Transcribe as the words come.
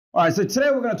All right, so today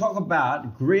we're going to talk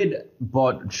about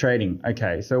GridBot Trading.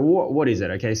 Okay, so what is it?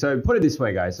 Okay, so put it this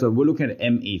way, guys. So we're looking at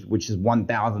METH, which is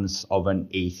 1/1000th of an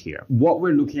ETH here. What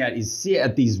we're looking at is see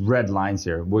at these red lines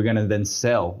here. We're going to then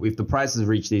sell. If the prices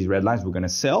reach these red lines, we're going to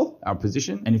sell our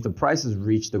position. And if the prices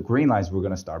reach the green lines, we're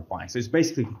going to start buying. So it's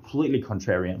basically completely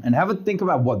contrarian. And have a think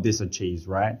about what this achieves,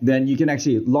 right? Then you can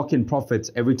actually lock in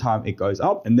profits every time it goes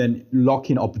up and then lock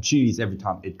in opportunities every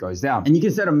time it goes down. And you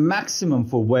can set a maximum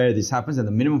for where this happens and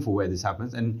the minimum for where this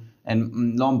happens, and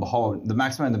lo and behold, the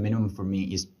maximum and the minimum for me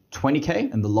is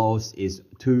 20K and the lowest is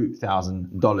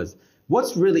 $2,000.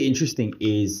 What's really interesting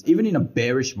is even in a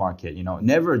bearish market,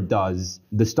 never does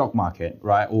the stock market,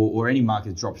 right, or any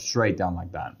market drop straight down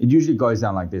like that. It usually goes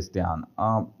down like this, down,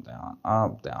 up, down,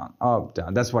 up, down, up,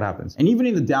 down. That's what happens. And even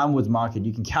in the downwards market,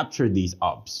 you can capture these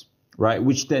ups, right?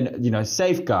 Which then,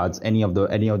 safeguards any of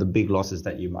the big losses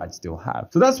that you might still have.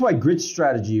 So that's why grid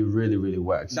strategy really, really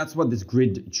works. That's what this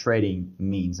grid trading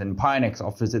means. And Pionex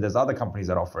offers it. There's other companies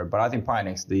that offer it, but I think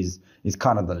Pionex is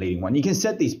kind of the leading one. You can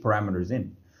set these parameters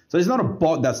in. So it's not a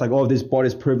bot that's like, oh, this bot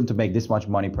is proven to make this much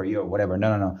money per year or whatever.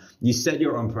 No. You set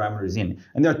your own parameters in.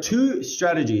 And there are two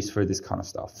strategies for this kind of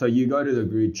stuff. So you go to the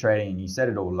grid trading and you set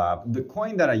it all up. The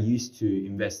coin that I used to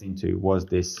invest into was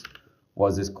this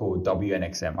called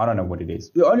WNXM. I don't know what it is.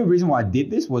 The only reason why I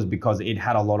did this was because it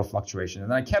had a lot of fluctuation,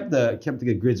 and I kept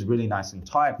the grids really nice and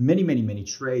tight, many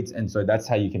trades, and so that's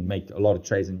how you can make a lot of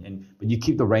trades. But you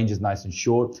keep the ranges nice and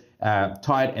short,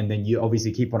 tight, and then you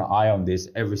obviously keep an eye on this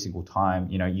every single time.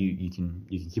 You can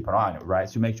keep an eye on it, right?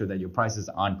 So make sure that your prices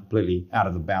aren't completely out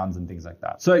of the bounds and things like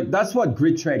that. So that's what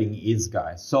grid trading is,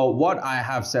 guys. So what I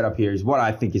have set up here is what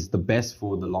I think is the best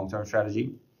for the long-term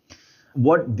strategy.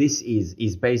 What this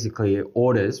is basically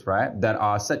orders, right, that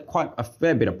are set quite a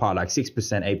fair bit apart, like 6%,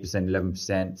 8%,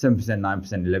 11%, 7%,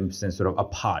 9%, 11% sort of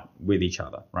apart with each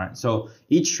other, right? So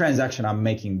each transaction I'm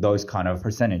making those kind of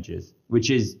percentages, which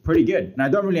is pretty good. And I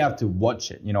don't really have to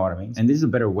watch it, you know what I mean? And this is a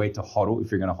better way to hodl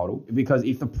if you're gonna hodl, because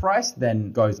if the price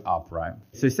then goes up, right?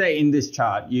 So say in this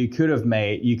chart, you could have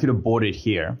bought it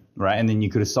here, right? And then you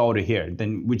could have sold it here,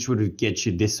 then which would get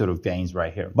you this sort of gains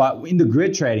right here. But in the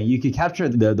grid trading, you could capture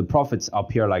the profits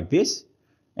up here like this,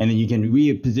 and then you can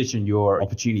reposition your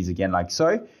opportunities again like so,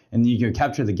 and then you can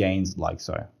capture the gains like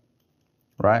so,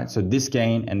 right? So this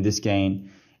gain and this gain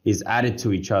is added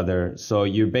to each other. So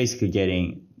you're basically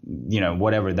getting,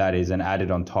 whatever that is, and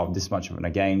added on top this much of a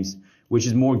gains, which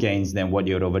is more gains than what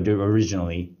you would have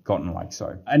originally gotten like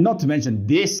so. And not to mention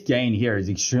this gain here is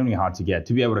extremely hard to get,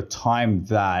 to be able to time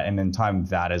that and then time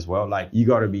that as well. Like you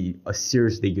got to be a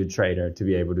seriously good trader to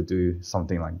be able to do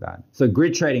something like that. So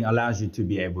grid trading allows you to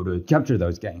be able to capture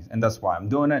those gains. And that's why I'm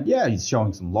doing it. Yeah, it's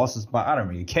showing some losses, but I don't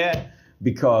really care,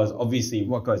 because obviously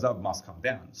what goes up must come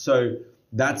down. So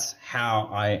that's how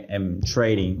I am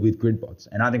trading with GridBots.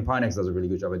 And I think Pionex does a really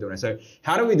good job of doing it. So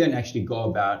how do we then actually go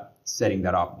about setting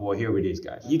that up? Well, here it is,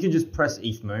 guys. You can just press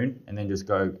ETH Moon and then just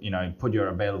go, put your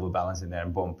available balance in there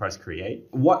and boom, press create.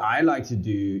 What I like to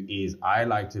do is I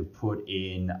like to put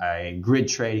in a grid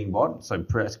trading bot. So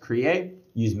press create,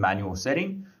 use manual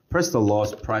setting, press the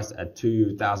loss price at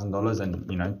 $2,000 and,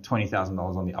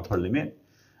 $20,000 on the upper limit.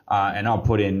 And I'll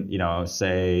put in,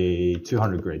 say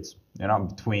 200 grids,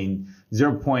 between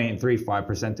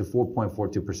 0.35% to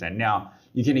 4.42%. Now,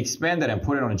 you can expand that and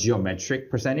put it on a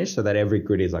geometric percentage so that every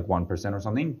grid is like 1% or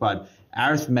something. But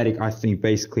arithmetic, I think,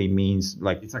 basically means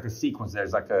like it's like a sequence.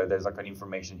 There's like an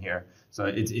information here. So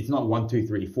it's not 1, 2,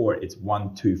 3, 4. It's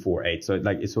 1, 2, 4, 8. So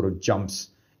like it sort of jumps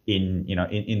in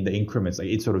the increments, like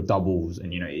it sort of doubles,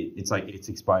 and it's like it's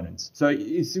exponents. So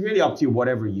it's really up to you,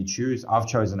 whatever you choose. I've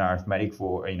chosen arithmetic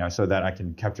for so that I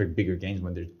can capture bigger gains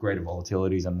when there's greater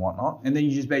volatilities and whatnot. And then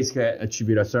you just basically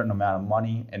attribute a certain amount of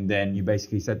money, and then you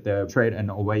basically set the trade and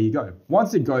away you go.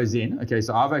 Once it goes in, okay,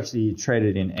 so I've actually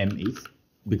traded in METH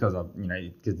because of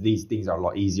because these things are a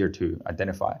lot easier to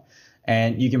identify.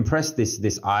 And you can press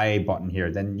this I button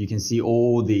here, then you can see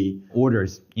all the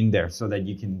orders in there so that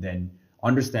you can then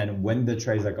understand when the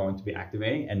trades are going to be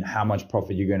activating and how much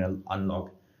profit you're going to unlock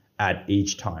at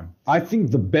each time. I think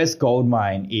the best gold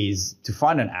mine is to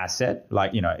find an asset,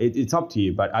 like, it's up to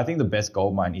you, but I think the best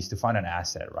gold mine is to find an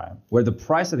asset, right, where the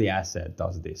price of the asset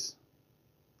does this,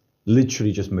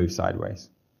 literally just move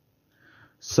sideways.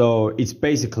 So it's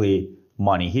basically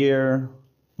money here,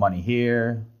 money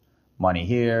here, money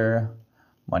here,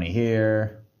 money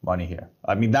here, money here.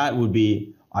 I mean, that would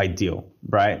be ideal,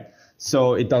 right?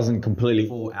 So it doesn't completely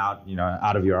fall out,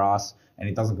 out of your ass, and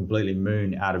it doesn't completely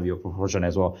moon out of your proportion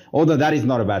as well. Although that is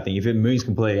not a bad thing. If it moons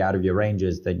completely out of your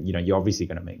ranges, then, you're obviously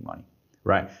going to make money,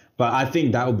 right? But I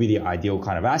think that would be the ideal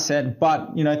kind of asset.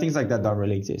 But, things like that don't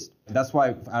really exist. That's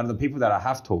why out of the people that I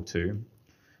have talked to,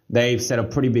 they've set a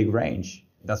pretty big range.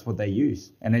 That's what they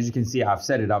use. And as you can see, I've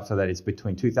set it up so that it's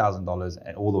between $2,000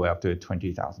 and all the way up to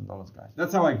 $20,000, guys.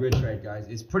 That's how I grid trade, guys.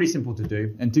 It's pretty simple to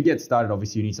do. And to get started,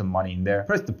 obviously you need some money in there.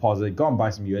 Press deposit, go and buy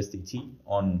some USDT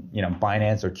on,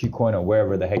 Binance or Qcoin or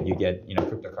wherever the heck you get,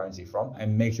 cryptocurrency from.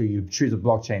 And make sure you choose a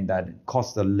blockchain that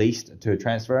costs the least to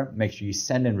transfer. Make sure you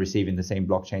send and receive in the same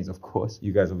blockchains, of course.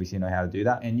 You guys obviously know how to do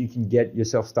that. And you can get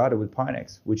yourself started with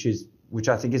Pionex, which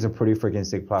I think is a pretty freaking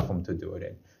sick platform to do it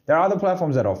in. There are other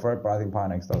platforms that offer it, but I think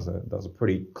Pionex does a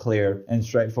pretty clear and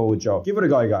straightforward job. Give it a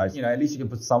go, guys. At least you can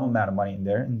put some amount of money in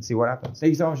there and see what happens. Thank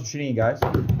you so much for tuning in, guys.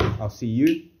 I'll see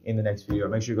you in the next video.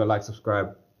 Make sure you go like,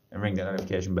 subscribe, and ring that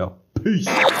notification bell. Peace.